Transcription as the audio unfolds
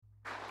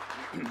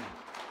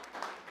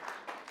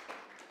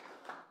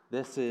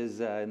This is,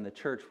 in the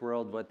church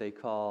world, what they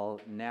call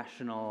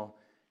National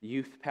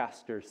Youth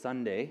Pastor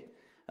Sunday.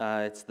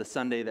 It's the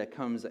Sunday that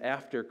comes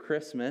after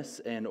Christmas,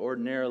 and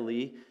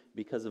ordinarily,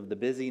 because of the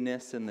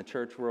busyness in the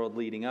church world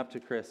leading up to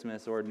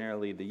Christmas,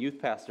 ordinarily the youth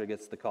pastor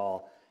gets the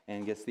call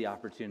and gets the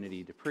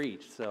opportunity to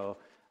preach. So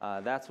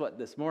that's what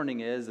this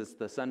morning is. It's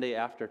the Sunday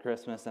after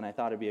Christmas, and I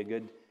thought it'd be a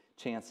good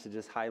chance to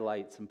just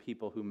highlight some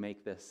people who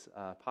make this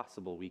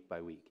possible week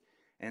by week.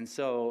 And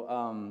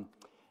so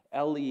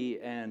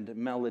Ellie and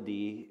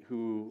Melody,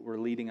 who were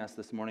leading us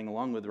this morning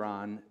along with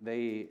Ron,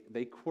 they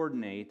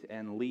coordinate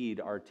and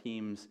lead our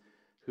teams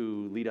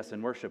who lead us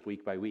in worship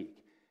week by week.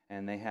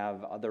 And they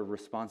have other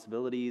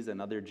responsibilities and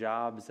other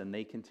jobs, and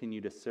they continue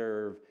to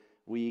serve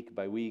week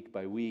by week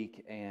by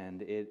week.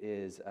 And it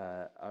is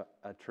a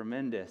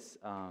tremendous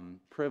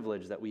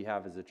privilege that we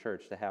have as a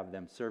church to have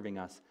them serving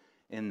us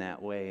in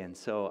that way. And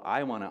so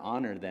I want to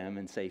honor them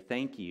and say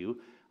thank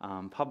you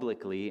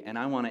publicly, and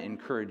I want to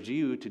encourage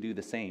you to do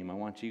the same. I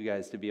want you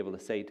guys to be able to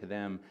say to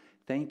them,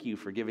 thank you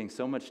for giving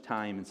so much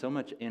time and so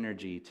much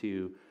energy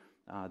to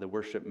the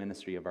worship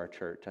ministry of our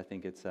church. I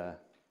think it's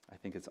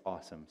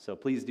awesome. So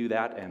please do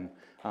that and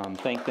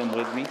thank them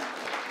with me.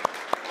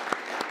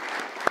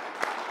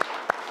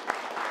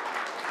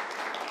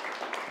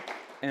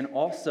 And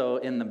also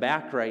in the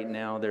back right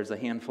now, there's a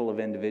handful of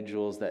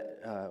individuals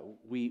that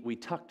we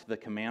tucked the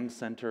command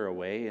center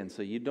away, and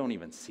so you don't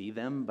even see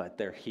them, but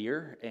they're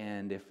here.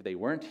 And if they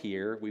weren't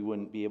here, we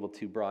wouldn't be able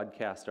to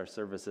broadcast our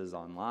services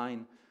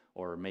online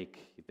or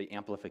make the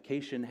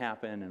amplification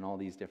happen and all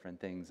these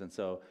different things. And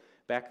so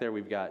back there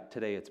we've got,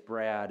 today it's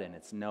Brad and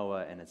it's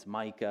Noah and it's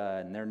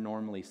Micah, and they're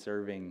normally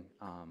serving,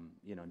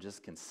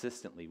 just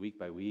consistently week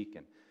by week.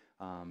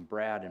 And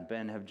Brad and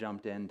Ben have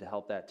jumped in to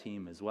help that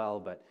team as well,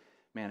 but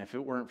man, if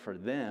it weren't for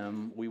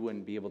them, we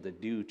wouldn't be able to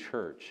do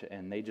church,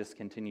 and they just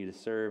continue to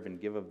serve and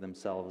give of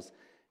themselves,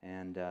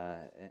 and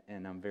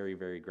I'm very,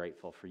 very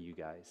grateful for you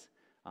guys.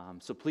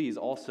 So please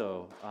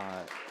also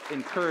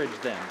encourage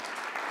them.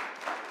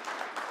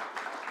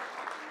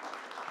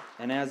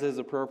 And as is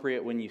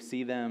appropriate, when you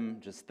see them,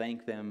 just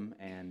thank them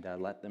and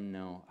let them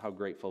know how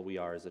grateful we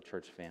are as a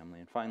church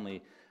family. And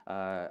finally,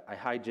 I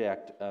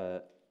hijacked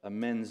a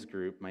men's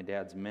group, my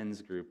dad's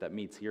men's group that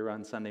meets here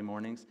on Sunday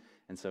mornings.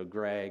 And so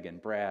Greg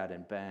and Brad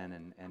and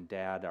Ben and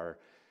Dad are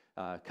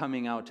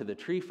coming out to the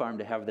tree farm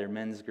to have their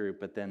men's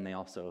group, but then they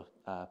also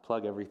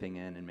plug everything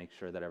in and make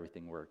sure that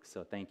everything works.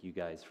 So thank you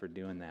guys for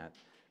doing that.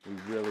 We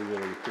really,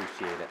 really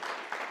appreciate it.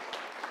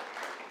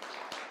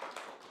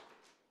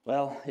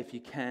 Well, if you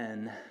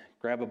can,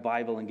 grab a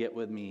Bible and get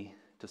with me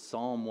to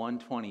Psalm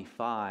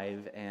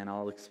 125, and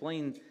I'll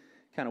explain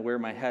kind of where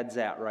my head's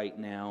at right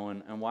now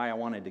and why I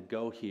wanted to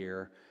go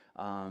here.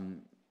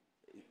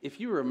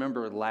 If you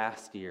remember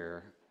last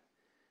year,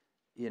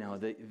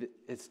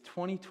 it's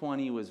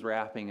 2020 was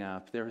wrapping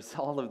up. There was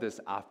all of this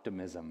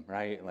optimism,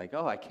 right? Like,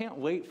 I can't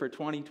wait for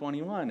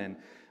 2021. And,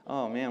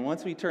 oh, man,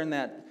 once we turn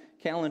that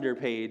calendar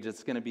page,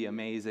 it's going to be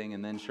amazing.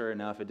 And then, sure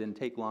enough, it didn't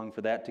take long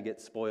for that to get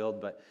spoiled.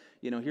 But,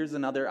 here's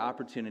another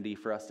opportunity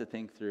for us to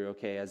think through,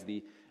 okay, as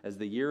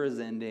the year is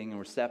ending and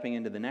we're stepping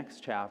into the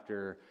next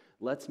chapter,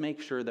 let's make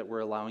sure that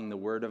we're allowing the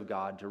Word of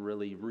God to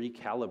really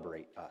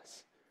recalibrate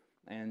us.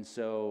 And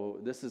so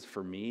this is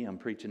for me. I'm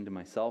preaching to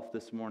myself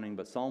this morning,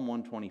 but Psalm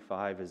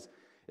 125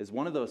 is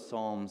one of those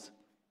psalms.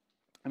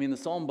 I mean, the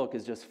psalm book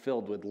is just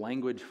filled with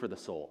language for the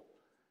soul.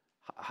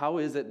 How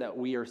is it that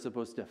we are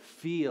supposed to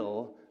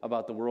feel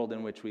about the world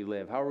in which we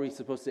live? How are we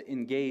supposed to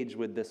engage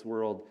with this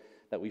world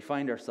that we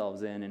find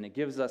ourselves in? And it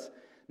gives us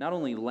not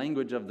only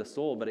language of the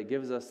soul, but it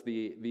gives us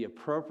the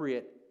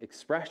appropriate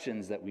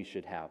expressions that we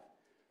should have.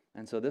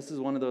 And so this is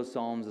one of those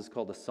psalms. It's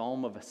called a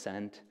Psalm of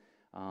Ascent.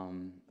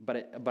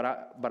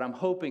 But I'm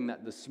hoping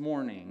that this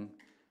morning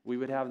we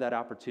would have that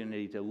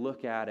opportunity to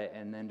look at it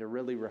and then to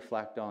really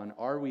reflect on,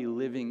 are we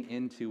living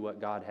into what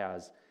God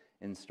has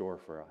in store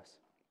for us?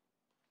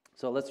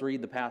 So let's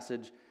read the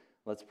passage,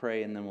 let's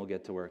pray, and then we'll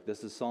get to work.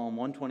 This is Psalm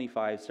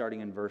 125,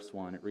 starting in verse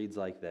 1. It reads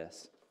like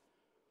this.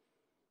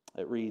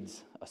 It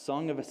reads, "A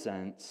song of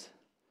ascents.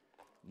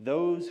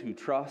 Those who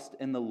trust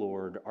in the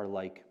Lord are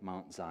like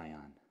Mount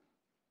Zion,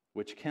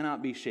 which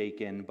cannot be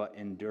shaken but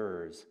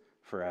endures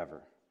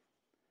forever.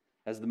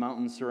 As the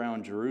mountains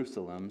surround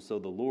Jerusalem, so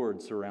the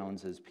Lord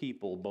surrounds his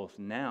people both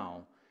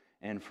now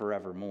and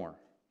forevermore.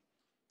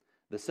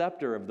 The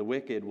scepter of the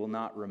wicked will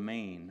not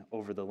remain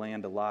over the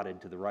land allotted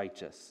to the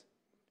righteous,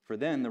 for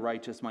then the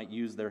righteous might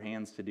use their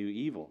hands to do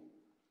evil.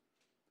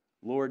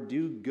 Lord,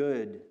 do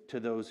good to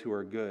those who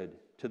are good,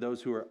 to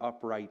those who are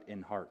upright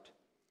in heart.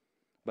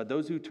 But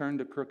those who turn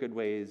to crooked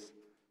ways,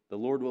 the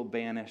Lord will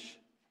banish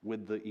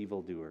with the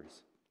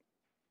evildoers.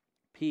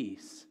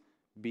 Peace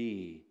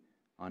be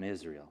on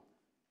Israel."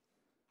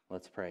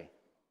 Let's pray.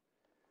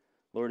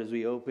 Lord, as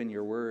we open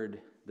your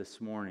word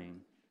this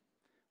morning,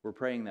 we're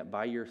praying that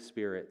by your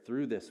Spirit,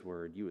 through this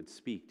word, you would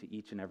speak to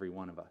each and every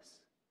one of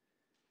us.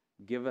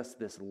 Give us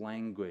this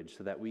language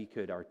so that we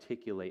could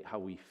articulate how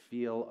we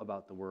feel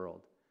about the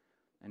world,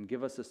 and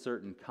give us a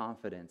certain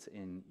confidence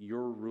in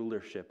your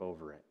rulership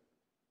over it.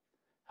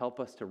 Help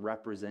us to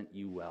represent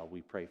you well. We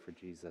pray for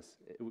Jesus.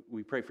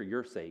 We pray for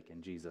your sake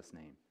in Jesus'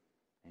 name.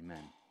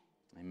 Amen.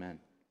 Amen.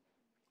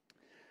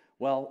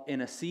 Well,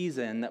 in a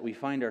season that we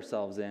find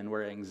ourselves in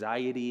where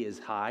anxiety is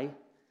high,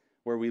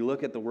 where we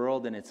look at the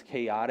world and it's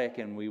chaotic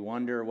and we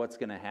wonder what's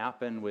going to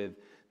happen with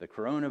the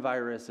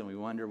coronavirus, and we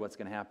wonder what's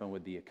going to happen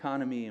with the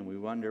economy, and we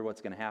wonder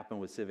what's going to happen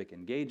with civic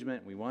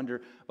engagement, and we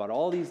wonder about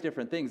all these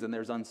different things, and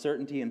there's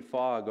uncertainty and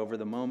fog over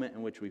the moment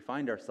in which we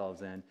find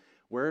ourselves in,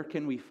 where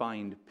can we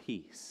find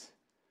peace?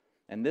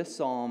 And this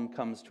psalm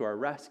comes to our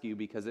rescue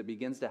because it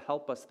begins to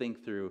help us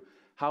think through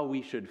how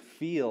we should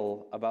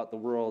feel about the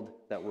world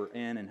that we're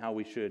in and how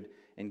we should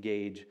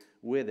engage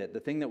with it. The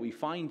thing that we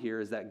find here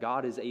is that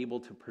God is able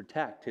to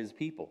protect his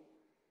people.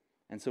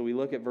 And so we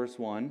look at verse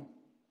 1,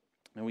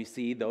 and we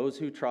see those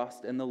who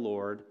trust in the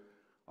Lord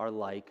are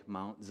like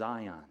Mount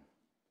Zion,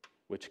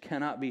 which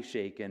cannot be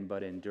shaken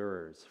but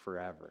endures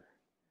forever.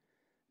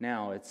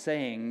 Now, it's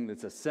saying,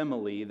 it's a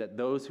simile, that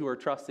those who are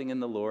trusting in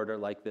the Lord are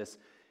like this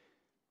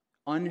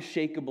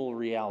unshakable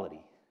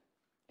reality.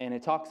 And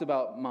it talks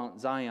about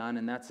Mount Zion,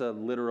 and that's a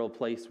literal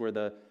place where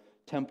the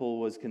temple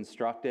was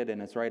constructed,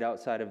 and it's right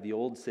outside of the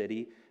old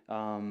city.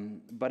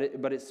 But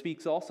it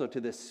speaks also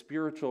to this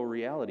spiritual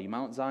reality.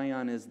 Mount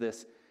Zion is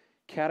this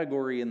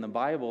category in the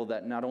Bible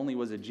that not only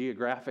was a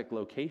geographic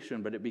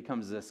location, but it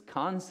becomes this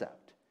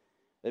concept.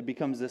 It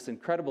becomes this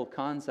incredible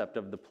concept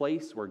of the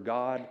place where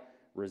God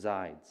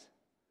resides.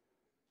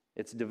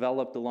 It's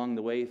developed along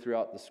the way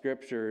throughout the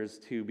scriptures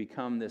to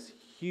become this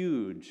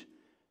huge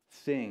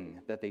thing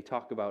that they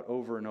talk about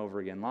over and over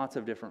again. Lots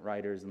of different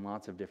writers in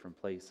lots of different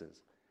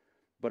places.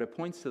 But it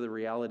points to the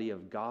reality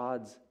of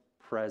God's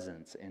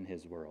presence in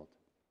his world.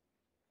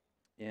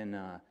 In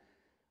a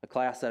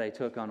class that I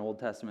took on Old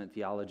Testament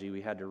theology,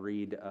 we had to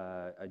read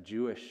a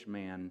Jewish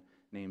man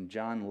named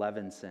John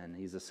Levinson.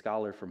 He's a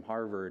scholar from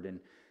Harvard,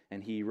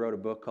 and he wrote a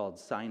book called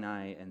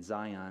Sinai and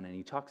Zion, and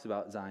he talks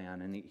about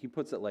Zion, and he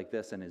puts it like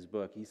this in his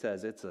book. He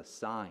says, it's a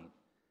sign.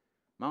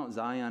 Mount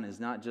Zion is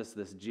not just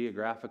this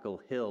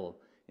geographical hill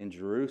in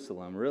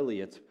Jerusalem. Really,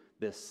 it's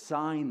this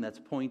sign that's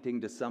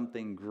pointing to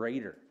something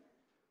greater.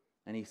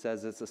 And he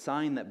says it's a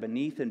sign that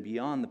beneath and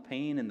beyond the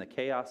pain and the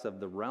chaos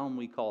of the realm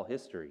we call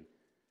history,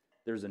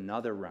 there's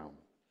another realm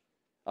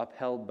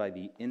upheld by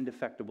the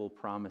indefectible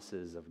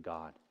promises of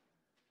God.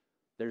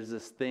 There's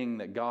this thing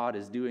that God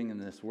is doing in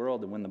this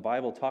world, and when the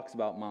Bible talks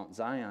about Mount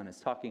Zion,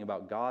 it's talking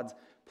about God's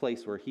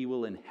place where he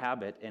will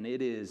inhabit, and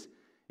it is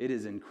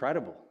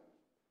incredible.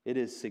 It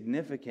is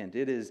significant.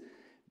 It is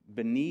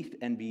beneath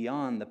and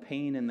beyond the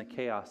pain and the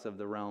chaos of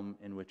the realm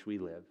in which we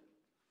live.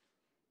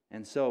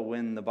 And so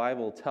when the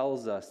Bible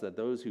tells us that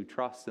those who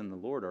trust in the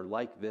Lord are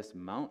like this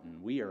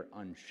mountain, we are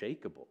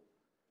unshakable.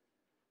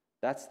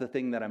 That's the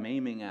thing that I'm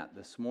aiming at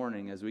this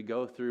morning as we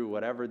go through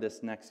whatever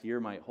this next year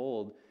might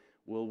hold.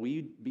 Will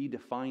we be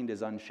defined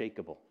as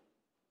unshakable?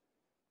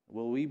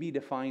 Will we be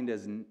defined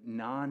as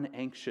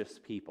non-anxious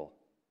people?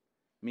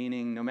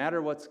 Meaning, no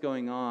matter what's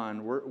going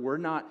on, we're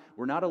not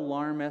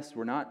alarmists.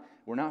 We're not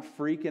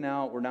freaking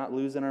out. We're not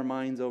losing our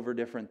minds over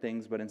different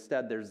things. But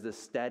instead, there's this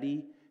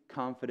steady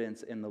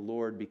confidence in the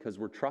Lord because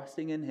we're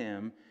trusting in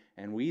him,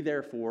 and we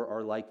therefore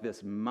are like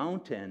this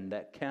mountain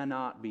that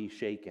cannot be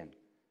shaken,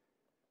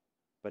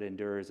 but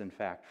endures, in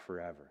fact,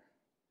 forever.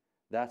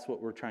 That's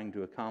what we're trying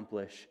to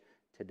accomplish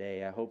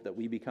today. I hope that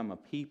we become a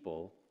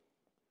people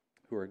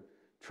who are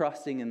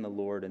trusting in the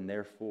Lord and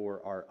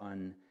therefore are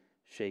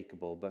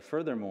unshakable. But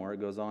furthermore,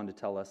 it goes on to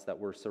tell us that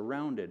we're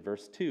surrounded.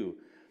 Verse 2,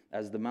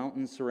 as the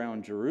mountains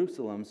surround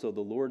Jerusalem, so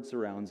the Lord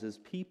surrounds his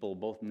people,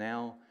 both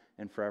now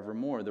and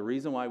forevermore. The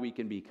reason why we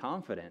can be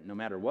confident, no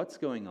matter what's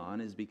going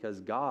on, is because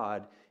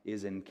God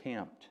is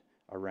encamped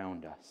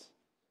around us.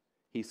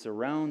 He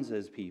surrounds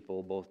his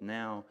people, both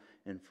now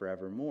and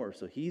forevermore.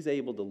 So he's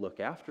able to look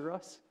after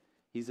us.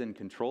 He's in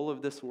control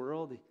of this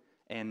world,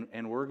 and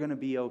we're going to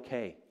be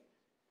okay.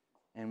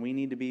 And we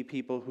need to be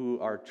people who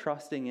are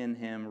trusting in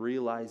him,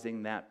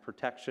 realizing that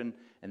protection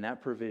and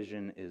that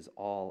provision is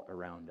all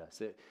around us.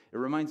 It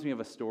reminds me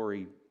of a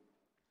story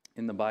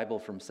in the Bible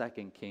from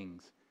 2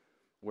 Kings,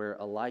 where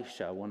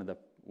Elisha, one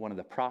of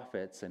the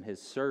prophets, and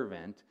his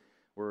servant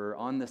were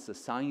on this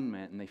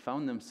assignment, and they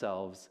found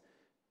themselves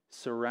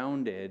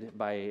surrounded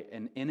by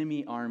an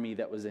enemy army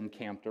that was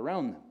encamped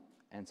around them.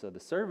 And so the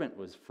servant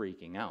was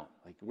freaking out.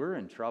 Like, we're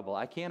in trouble.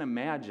 I can't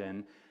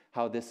imagine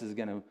how this is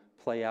going to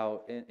play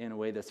out in a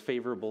way that's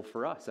favorable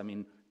for us. I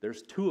mean,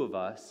 there's two of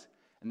us,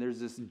 and there's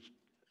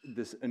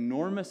this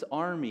enormous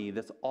army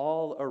that's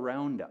all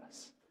around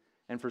us.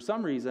 And for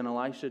some reason,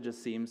 Elisha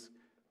just seems,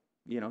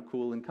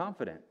 cool and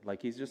confident.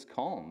 Like, he's just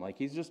calm. Like,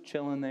 he's just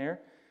chilling there.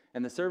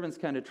 And the servant's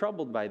kind of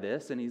troubled by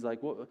this, and he's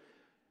like, well,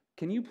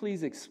 can you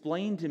please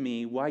explain to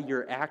me why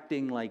you're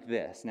acting like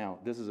this? Now,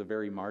 this is a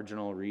very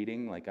marginal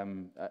reading. Like,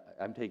 I'm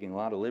taking a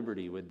lot of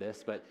liberty with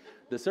this, but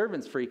the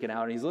servant's freaking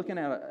out, and he's looking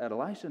at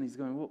Elisha, and he's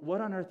going,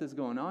 what on earth is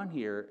going on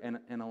here? And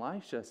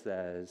Elisha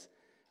says,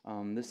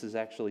 this is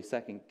actually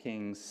 2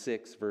 Kings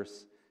 6,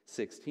 verse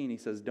 16. He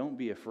says, don't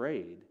be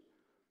afraid.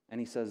 And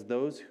he says,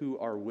 those who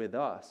are with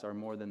us are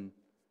more than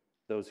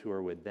those who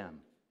are with them.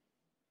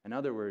 In In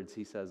other words,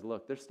 he says,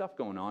 look, there's stuff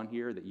going on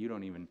here that you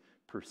don't even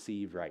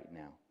perceive right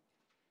now.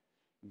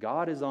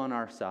 God is on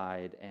our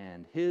side,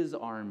 and his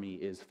army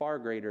is far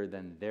greater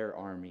than their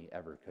army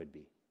ever could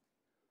be.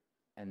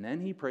 And then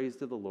he prays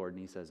to the Lord,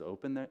 and he says,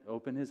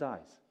 open his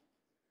eyes.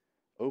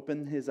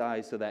 Open his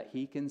eyes so that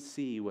he can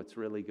see what's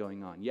really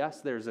going on.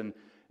 Yes, there's an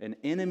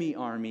enemy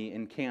army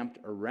encamped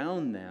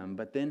around them,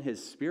 but then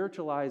his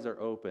spiritual eyes are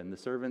open. The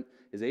servant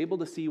is able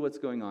to see what's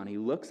going on. He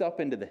looks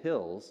up into the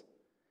hills,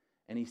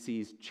 and he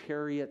sees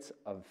chariots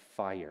of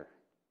fire.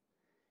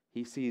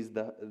 He sees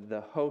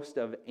the host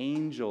of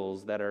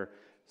angels that are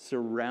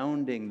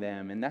surrounding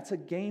them, and that's a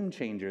game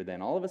changer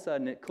then. All of a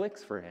sudden, it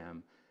clicks for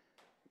him.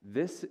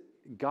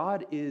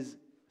 God is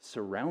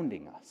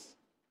surrounding us,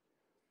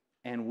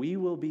 and we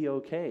will be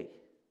okay.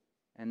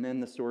 And then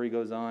the story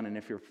goes on, and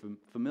if you're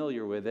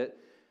familiar with it,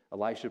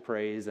 Elisha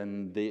prays,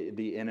 and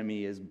the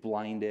enemy is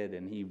blinded,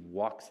 and he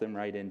walks them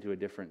right into a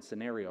different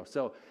scenario.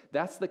 So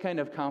that's the kind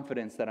of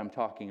confidence that I'm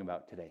talking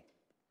about today.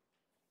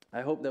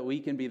 I hope that we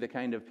can be the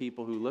kind of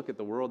people who look at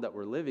the world that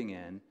we're living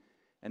in,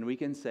 and we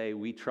can say,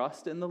 we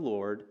trust in the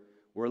Lord,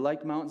 we're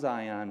like Mount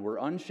Zion, we're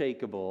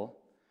unshakable,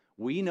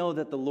 we know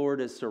that the Lord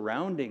is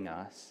surrounding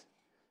us,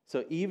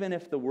 so even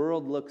if the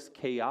world looks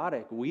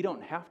chaotic, we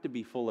don't have to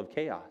be full of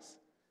chaos.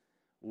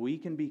 We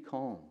can be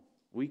calm,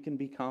 we can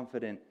be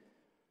confident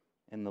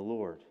in the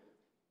Lord.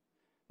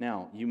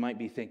 Now, you might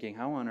be thinking,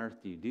 how on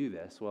earth do you do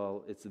this?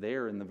 Well, it's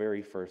there in the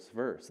very first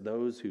verse.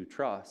 Those who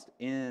trust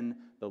in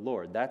the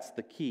Lord. That's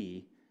the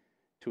key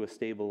to a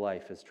stable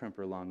life, as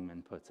Tremper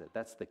Longman puts it.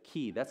 That's the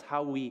key. That's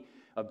how we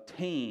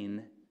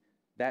obtain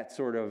that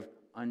sort of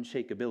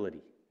unshakability.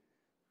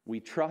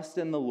 We trust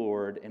in the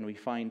Lord, and we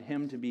find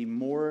him to be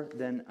more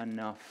than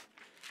enough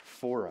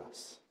for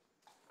us.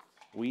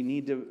 We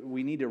need to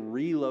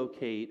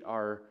relocate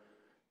our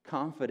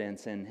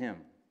confidence in him.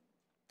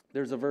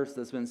 There's a verse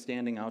that's been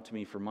standing out to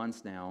me for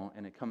months now,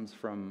 and it comes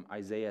from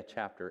Isaiah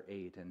chapter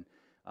 8, and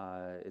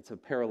it's a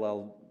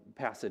parallel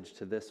passage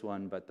to this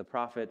one, but the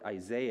prophet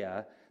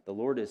Isaiah, the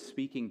Lord is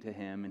speaking to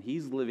him, and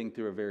he's living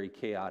through a very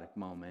chaotic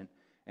moment,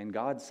 and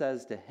God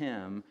says to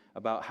him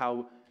about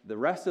how the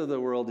rest of the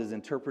world is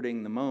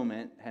interpreting the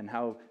moment, and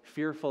how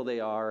fearful they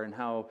are, and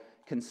how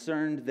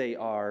concerned they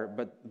are,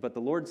 but the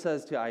Lord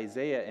says to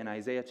Isaiah in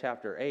Isaiah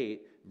chapter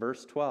 8,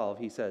 verse 12,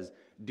 he says,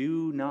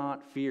 do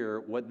not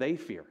fear what they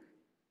fear,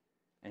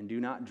 and do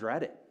not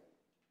dread it.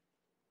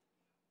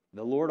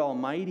 The Lord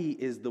Almighty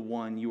is the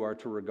one you are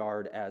to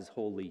regard as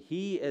holy.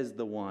 He is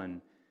the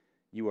one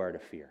you are to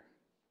fear.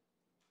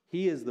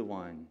 He is the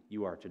one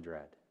you are to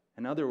dread.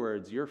 In other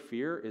words, your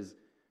fear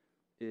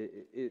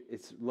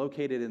it's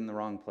located in the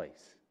wrong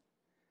place.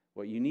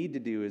 What you need to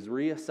do is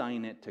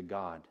reassign it to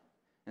God.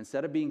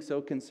 Instead of being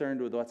so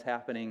concerned with what's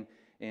happening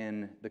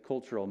in the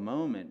cultural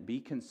moment,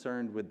 be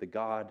concerned with the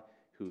God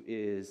who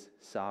is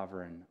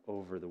sovereign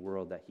over the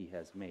world that he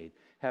has made.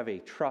 Have a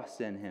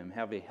trust in him,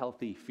 have a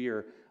healthy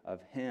fear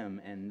of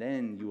him, and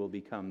then you will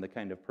become the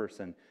kind of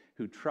person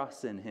who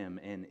trusts in him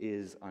and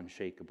is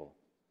unshakable.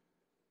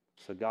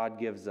 So God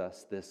gives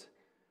us this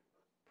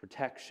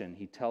protection.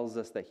 He tells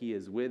us that he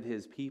is with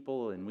his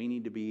people, and we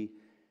need to be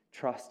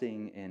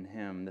trusting in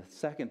him. The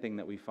second thing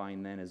that we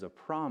find then is a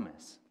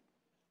promise.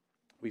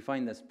 We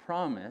find this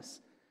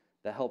promise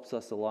that helps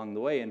us along the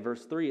way. In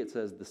verse 3, it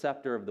says, the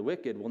scepter of the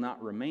wicked will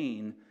not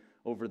remain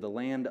over the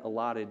land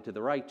allotted to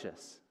the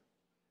righteous.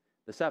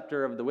 The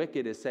scepter of the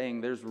wicked is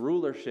saying there's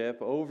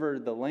rulership over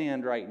the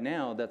land right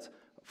now that's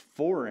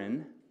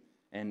foreign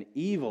and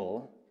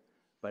evil,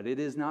 but it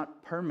is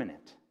not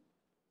permanent.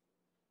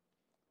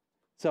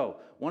 So,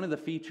 one of the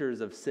features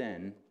of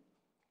sin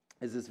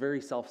is it's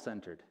very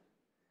self-centered.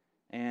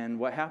 And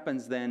what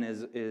happens then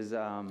is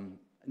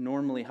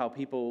normally how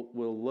people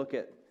will look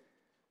at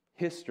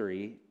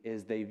history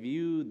is they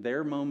view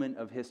their moment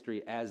of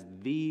history as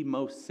the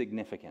most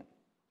significant.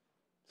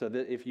 So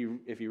that if you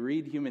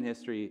read human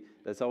history,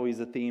 that's always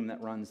a theme that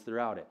runs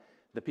throughout it.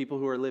 The people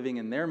who are living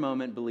in their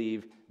moment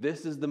believe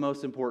this is the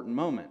most important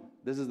moment.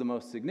 This is the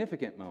most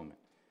significant moment.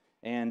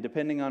 And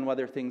depending on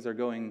whether things are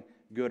going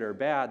good or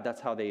bad,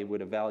 that's how they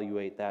would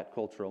evaluate that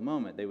cultural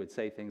moment. They would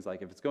say things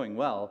like, if it's going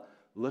well,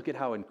 look at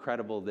how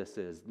incredible this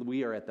is.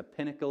 We are at the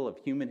pinnacle of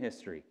human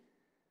history.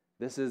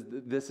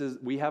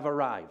 We have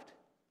arrived.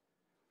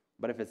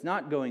 But if it's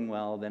not going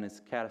well, then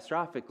it's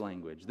catastrophic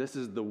language. This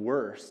is the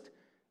worst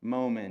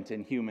moment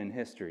in human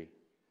history.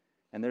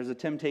 And there's a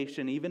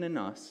temptation, even in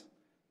us,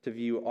 to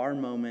view our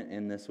moment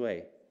in this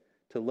way,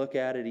 to look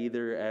at it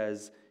either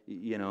as,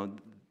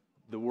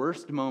 the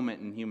worst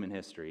moment in human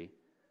history,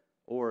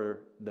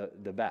 or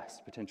the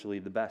best, potentially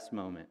the best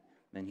moment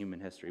in human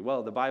history.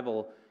 Well, the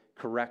Bible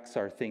corrects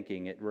our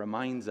thinking. It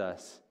reminds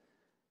us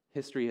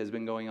history has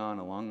been going on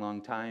a long,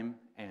 long time,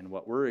 and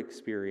what we're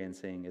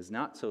experiencing is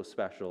not so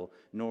special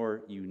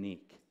nor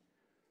unique.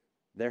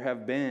 There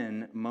have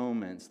been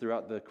moments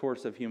throughout the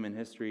course of human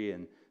history,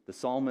 and the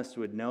psalmist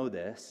would know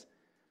this,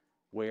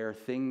 where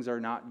things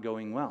are not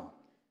going well.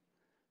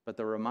 But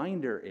the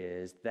reminder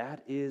is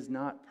that is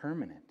not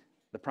permanent.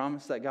 The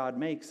promise that God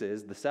makes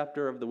is the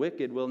scepter of the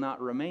wicked will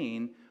not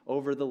remain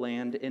over the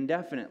land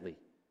indefinitely.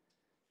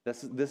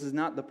 This is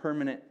not the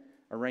permanent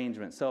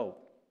arrangement. So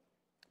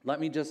let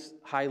me just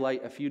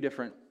highlight a few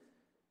different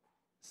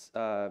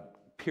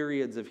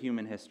periods of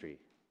human history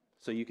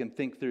so you can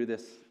think through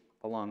this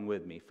along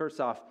with me.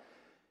 First off,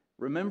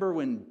 remember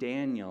when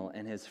Daniel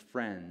and his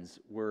friends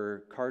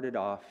were carted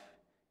off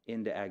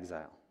into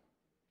exile.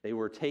 They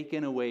were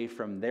taken away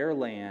from their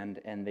land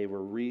and they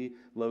were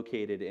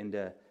relocated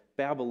into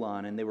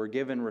Babylon, and they were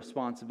given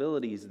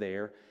responsibilities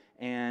there.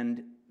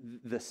 And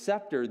the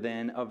scepter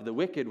then of the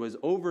wicked was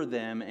over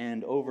them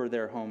and over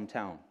their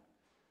hometown.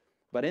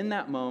 But in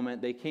that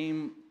moment, they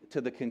came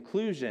to the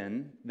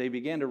conclusion, they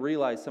began to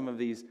realize some of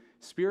these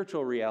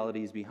spiritual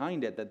realities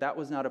behind it, that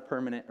was not a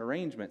permanent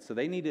arrangement. So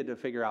they needed to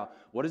figure out,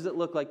 what does it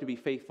look like to be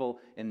faithful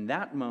in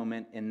that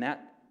moment, in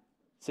that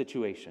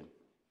situation?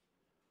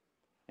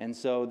 And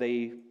so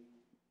they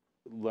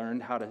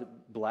learned how to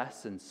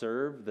bless and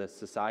serve the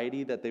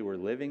society that they were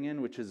living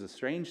in, which is a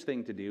strange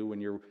thing to do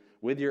when you're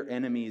with your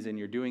enemies and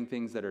you're doing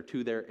things that are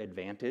to their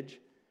advantage.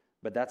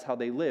 But that's how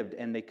they lived.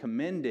 And they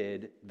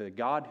commended the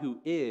God who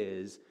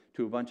is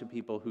to a bunch of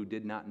people who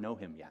did not know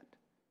him yet.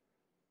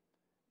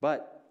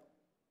 But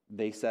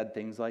they said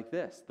things like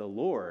this: the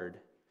Lord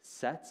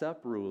sets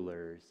up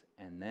rulers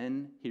and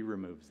then he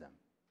removes them.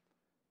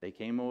 They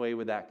came away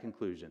with that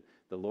conclusion.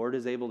 The Lord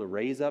is able to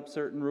raise up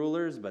certain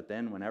rulers, but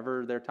then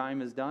whenever their time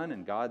is done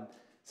and God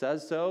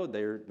says so,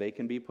 they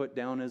can be put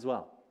down as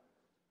well.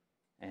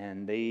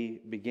 And they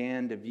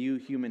began to view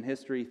human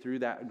history through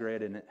that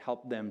grid, and it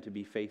helped them to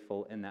be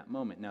faithful in that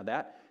moment. Now,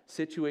 that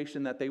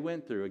situation that they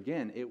went through,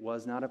 again, it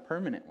was not a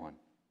permanent one.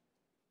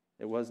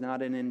 It was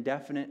not an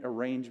indefinite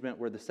arrangement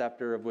where the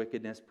scepter of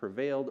wickedness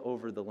prevailed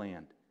over the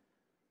land.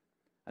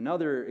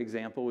 Another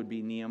example would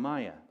be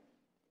Nehemiah.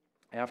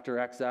 After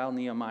exile,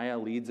 Nehemiah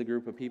leads a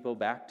group of people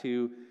back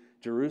to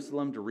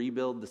Jerusalem to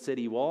rebuild the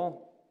city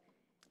wall.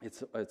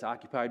 It's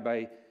occupied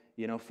by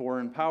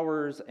foreign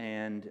powers,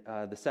 and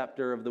the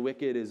scepter of the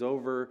wicked is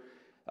over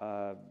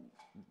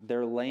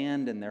their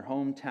land and their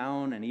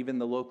hometown, and even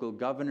the local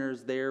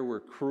governors there were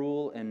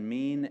cruel and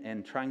mean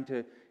and trying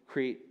to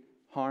create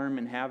harm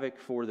and havoc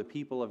for the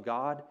people of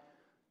God.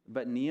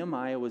 But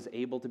Nehemiah was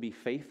able to be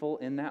faithful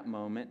in that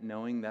moment,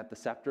 knowing that the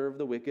scepter of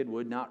the wicked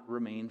would not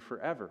remain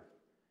forever.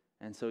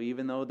 And so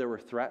even though there were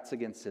threats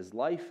against his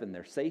life and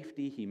their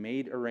safety, he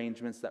made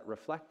arrangements that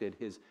reflected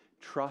his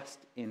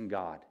trust in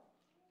God.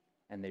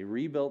 And they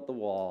rebuilt the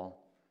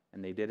wall,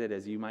 and they did it,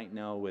 as you might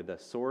know, with a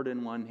sword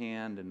in one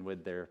hand and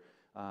with their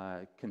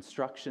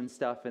construction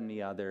stuff in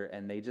the other,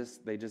 and they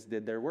just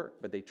did their work.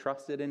 But they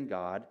trusted in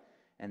God,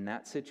 and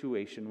that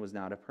situation was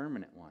not a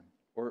permanent one.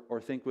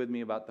 Or think with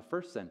me about the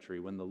first century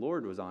when the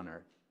Lord was on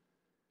earth.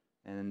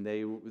 And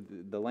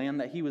the land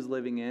that he was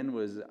living in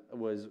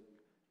was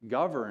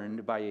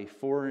governed by a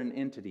foreign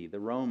entity, the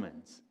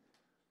Romans.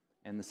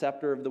 And the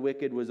scepter of the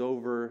wicked was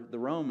over the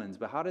Romans.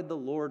 But how did the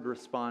Lord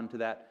respond to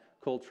that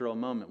cultural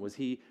moment? Was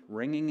he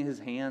wringing his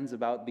hands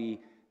about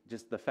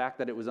just the fact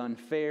that it was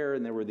unfair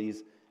and there were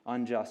these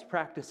unjust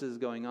practices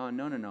going on?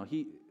 No.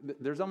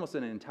 There's almost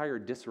an entire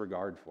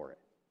disregard for it.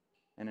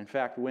 And in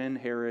fact, when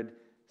Herod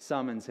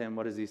summons him,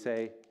 what does he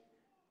say?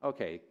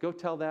 Okay, go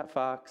tell that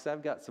fox,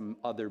 I've got some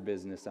other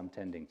business I'm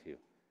tending to.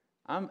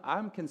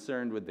 I'm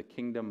concerned with the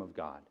kingdom of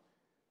God.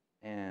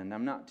 And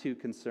I'm not too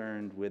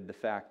concerned with the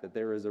fact that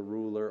there is a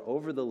ruler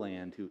over the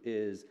land who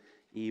is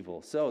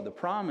evil. So the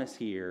promise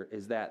here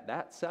is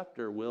that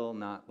scepter will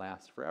not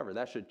last forever.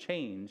 That should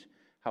change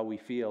how we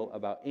feel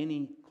about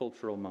any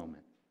cultural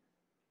moment.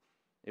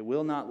 It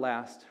will not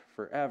last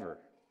forever,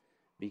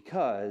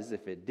 because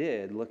if it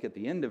did, look at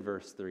the end of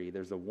verse 3,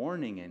 there's a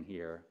warning in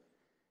here.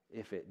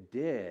 If it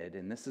did,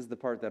 and this is the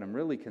part that I'm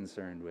really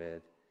concerned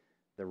with,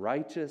 the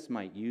righteous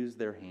might use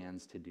their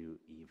hands to do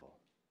evil.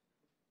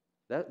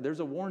 There's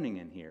a warning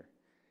in here.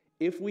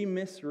 If we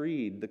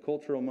misread the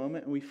cultural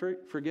moment and we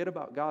forget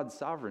about God's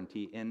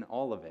sovereignty in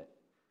all of it,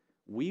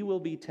 we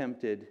will be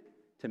tempted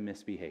to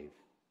misbehave.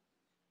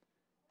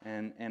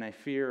 And I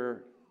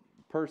fear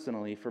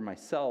personally for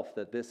myself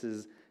that this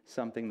is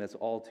something that's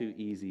all too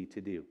easy to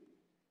do.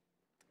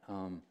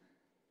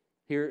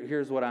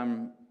 Here's what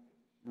I'm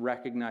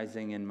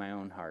recognizing in my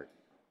own heart.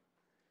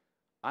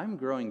 I'm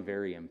growing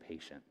very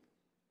impatient,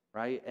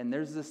 right? And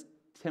there's this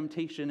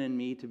temptation in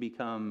me to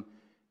become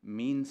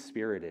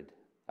mean-spirited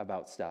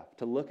about stuff,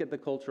 to look at the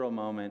cultural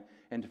moment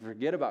and to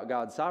forget about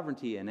God's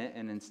sovereignty in it,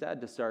 and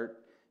instead to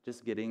start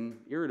just getting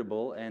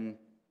irritable and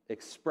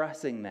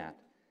expressing that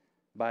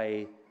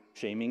by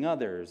shaming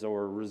others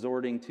or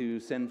resorting to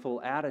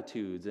sinful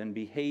attitudes and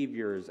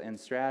behaviors and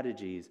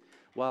strategies,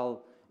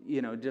 while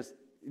just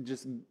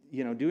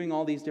doing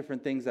all these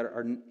different things that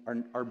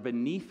are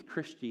beneath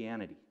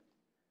Christianity.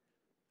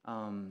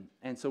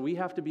 And so we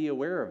have to be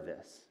aware of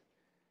this.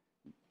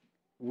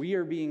 We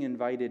are being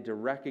invited to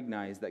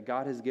recognize that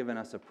God has given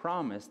us a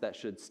promise that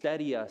should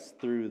steady us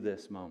through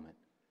this moment.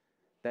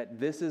 That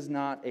this is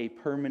not a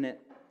permanent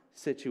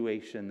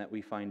situation that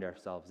we find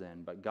ourselves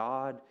in, but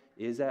God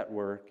is at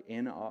work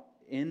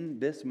in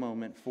this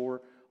moment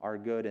for are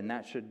good, and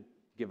that should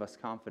give us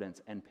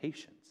confidence and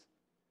patience.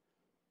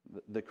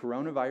 The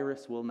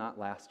coronavirus will not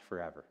last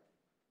forever.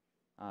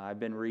 I've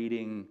been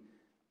reading,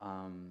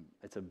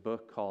 it's a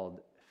book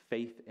called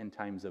Faith in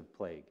Times of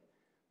Plague,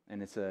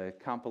 and it's a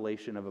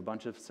compilation of a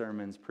bunch of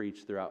sermons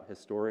preached throughout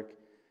historic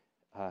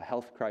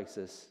health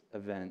crisis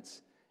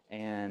events,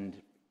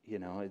 and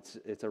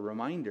it's a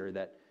reminder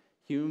that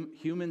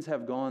humans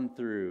have gone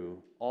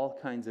through all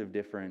kinds of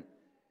different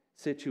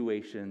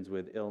situations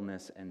with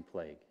illness and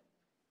plague,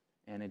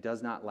 and it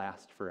does not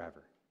last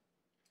forever.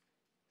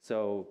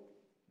 So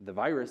the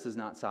virus is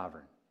not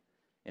sovereign.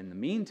 In the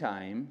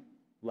meantime,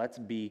 let's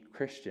be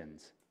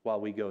Christians while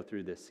we go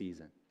through this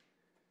season.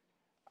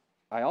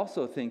 I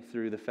also think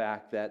through the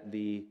fact that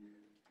the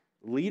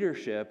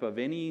leadership of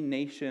any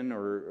nation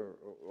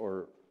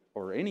or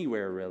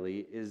anywhere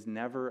really is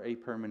never a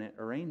permanent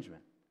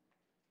arrangement.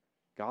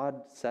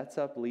 God sets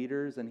up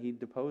leaders and he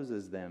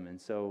deposes them. And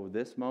so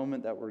this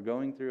moment that we're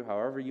going through,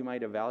 however you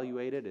might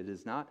evaluate it, it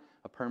is not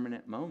a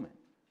permanent moment.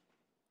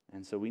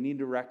 And so we need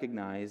to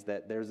recognize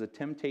that there's a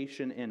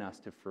temptation in us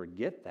to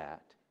forget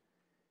that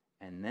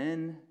and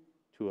then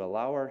to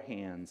allow our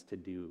hands to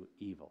do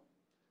evil,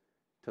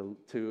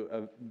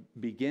 to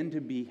begin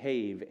to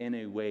behave in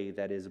a way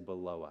that is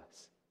below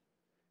us,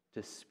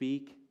 to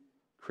speak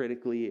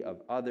critically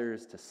of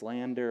others, to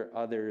slander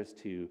others,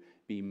 to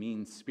be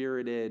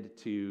mean-spirited,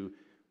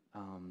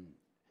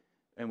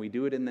 and we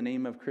do it in the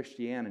name of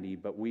Christianity,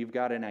 but we've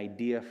got an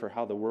idea for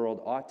how the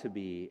world ought to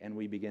be, and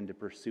we begin to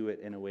pursue it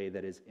in a way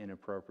that is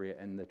inappropriate.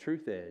 And the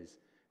truth is,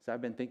 as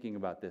I've been thinking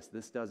about this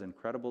does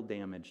incredible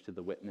damage to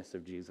the witness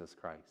of Jesus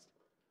Christ.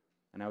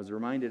 And I was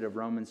reminded of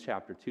Romans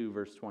chapter 2,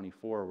 verse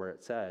 24, where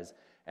it says,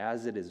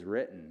 "As it is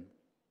written,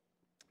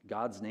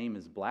 God's name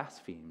is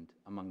blasphemed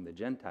among the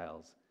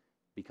Gentiles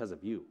because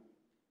of you."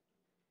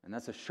 And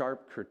that's a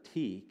sharp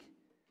critique,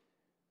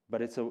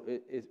 but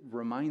it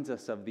reminds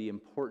us of the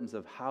importance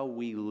of how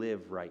we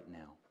live right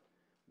now.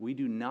 We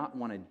do not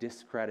want to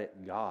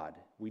discredit God.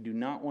 We do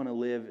not want to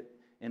live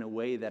in a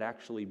way that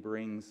actually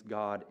brings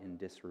God in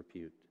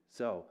disrepute.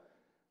 So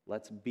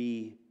let's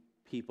be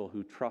people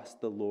who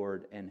trust the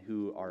Lord and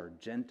who are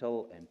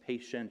gentle and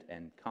patient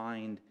and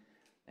kind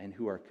and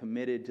who are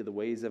committed to the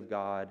ways of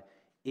God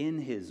in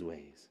his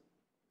ways.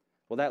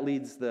 Well, that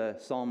leads the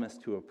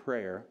psalmist to a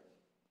prayer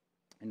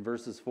in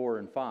verses 4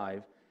 and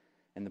 5.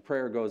 And the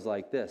prayer goes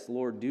like this: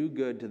 "Lord, do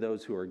good to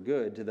those who are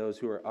good, to those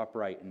who are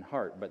upright in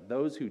heart. But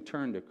those who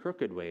turn to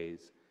crooked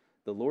ways,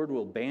 the Lord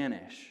will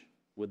banish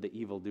with the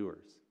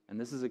evildoers." And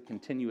this is a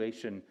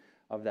continuation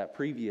of that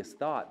previous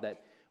thought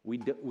that we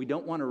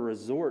don't want to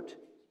resort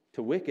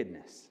to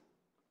wickedness.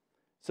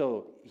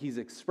 So he's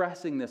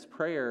expressing this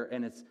prayer,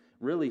 and it's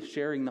really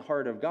sharing the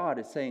heart of God.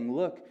 It's saying,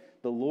 look,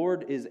 the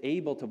Lord is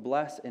able to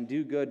bless and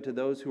do good to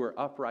those who are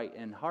upright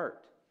in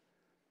heart.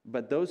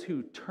 But those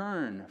who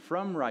turn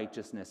from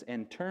righteousness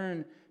and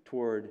turn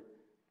toward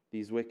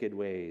these wicked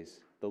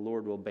ways, the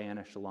Lord will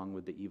banish along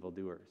with the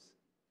evildoers.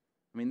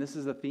 I mean, this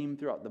is a theme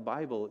throughout the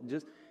Bible.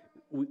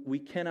 We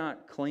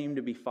cannot claim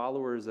to be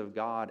followers of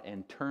God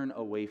and turn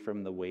away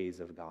from the ways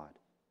of God.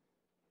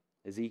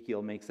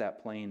 Ezekiel makes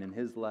that plain in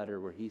his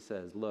letter where he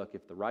says, look,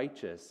 if the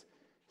righteous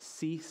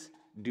cease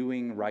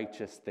doing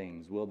righteous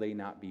things, will they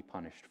not be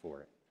punished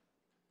for it?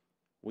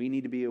 We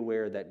need to be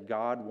aware that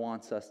God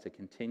wants us to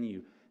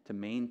continue to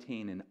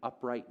maintain an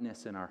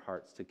uprightness in our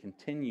hearts, to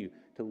continue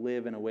to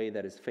live in a way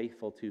that is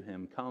faithful to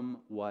him,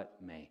 come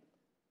what may.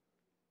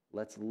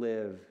 Let's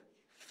live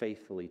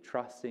faithfully,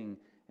 trusting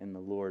in the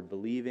Lord,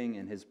 believing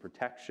in his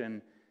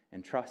protection,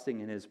 and trusting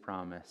in his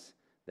promise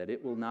that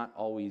it will not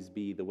always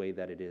be the way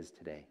that it is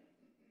today.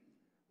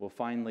 Well,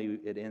 finally,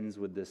 it ends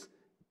with this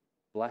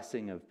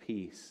blessing of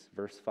peace.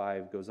 Verse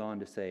 5 goes on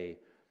to say,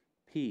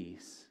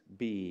 "Peace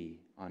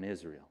be on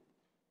Israel."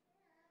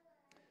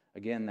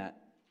 Again, that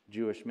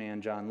Jewish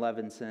man, John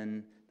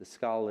Levinson, the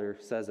scholar,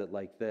 says it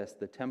like this: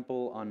 the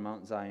temple on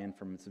Mount Zion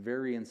from its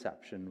very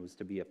inception was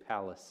to be a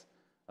palace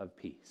of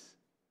peace.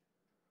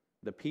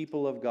 The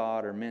people of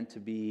God are meant to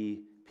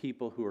be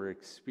people who are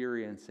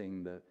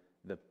experiencing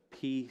the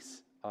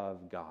peace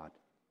of God,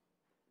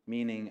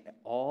 meaning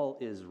all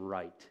is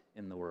right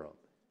in the world.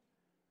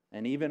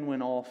 And even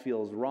when all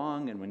feels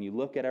wrong and when you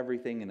look at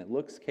everything and it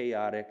looks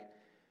chaotic,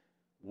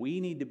 we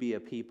need to be a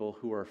people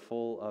who are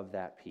full of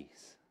that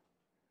peace.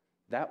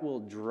 That will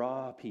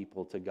draw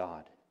people to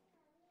God.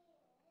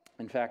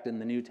 In fact, in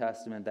the New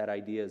Testament, that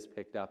idea is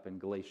picked up in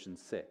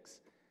Galatians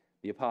 6.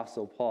 The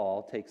Apostle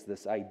Paul takes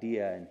this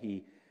idea and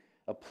he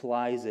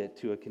applies it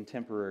to a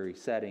contemporary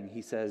setting.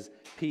 He says,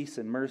 "Peace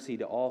and mercy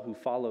to all who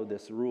follow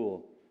this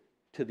rule,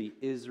 to the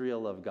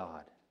Israel of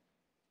God."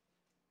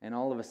 And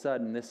all of a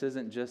sudden, this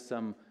isn't just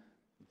some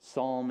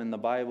psalm in the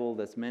Bible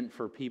that's meant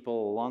for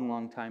people a long,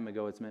 long time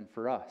ago. It's meant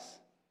for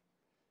us.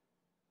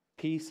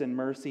 Peace and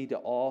mercy to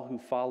all who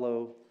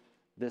follow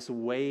this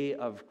way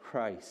of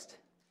Christ.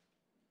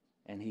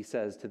 And he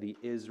says, to the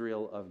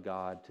Israel of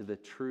God, to the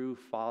true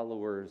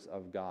followers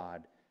of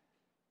God,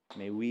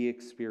 may we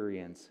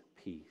experience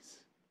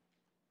peace.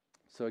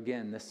 So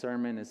again, this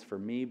sermon is for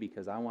me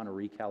because I want to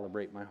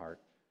recalibrate my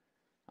heart.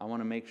 I want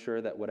to make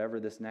sure that whatever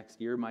this next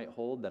year might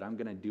hold, that I'm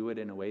going to do it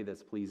in a way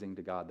that's pleasing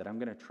to God, that I'm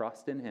going to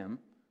trust in Him,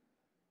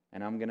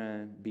 and I'm going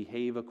to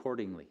behave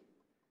accordingly.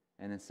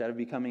 And instead of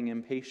becoming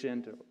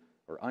impatient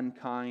or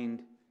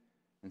unkind,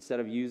 instead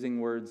of using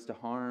words to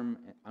harm,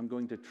 I'm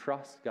going to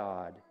trust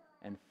God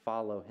and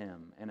follow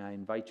Him. And I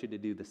invite you to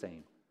do the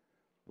same.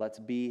 Let's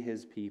be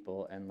His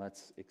people and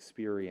let's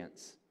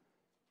experience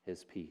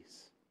His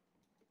peace.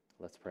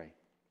 Let's pray.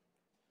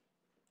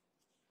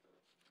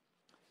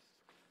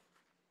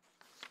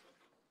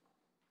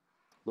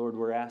 Lord,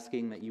 we're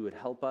asking that you would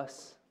help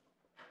us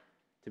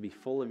to be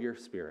full of your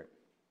Spirit.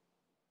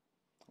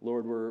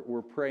 Lord,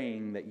 we're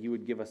praying that you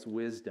would give us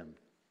wisdom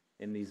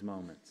in these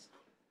moments.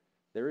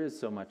 There is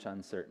so much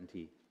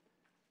uncertainty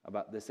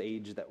about this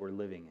age that we're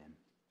living in,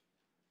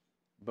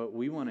 but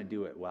we want to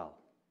do it well.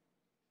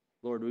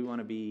 Lord, we want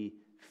to be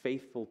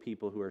faithful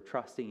people who are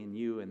trusting in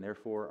you and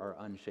therefore are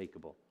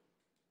unshakable.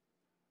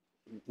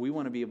 We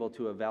want to be able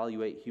to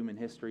evaluate human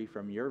history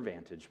from your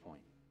vantage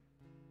point,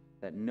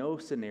 that no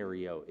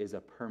scenario is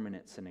a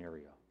permanent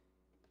scenario,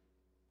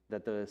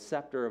 that the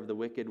scepter of the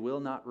wicked will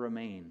not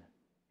remain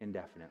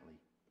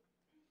indefinitely.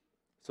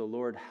 So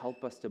Lord,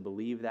 help us to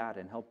believe that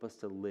and help us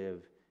to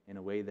live in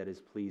a way that is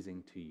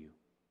pleasing to you.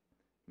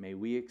 May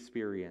we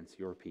experience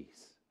your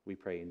peace. We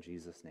pray in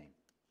Jesus' name.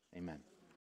 Amen.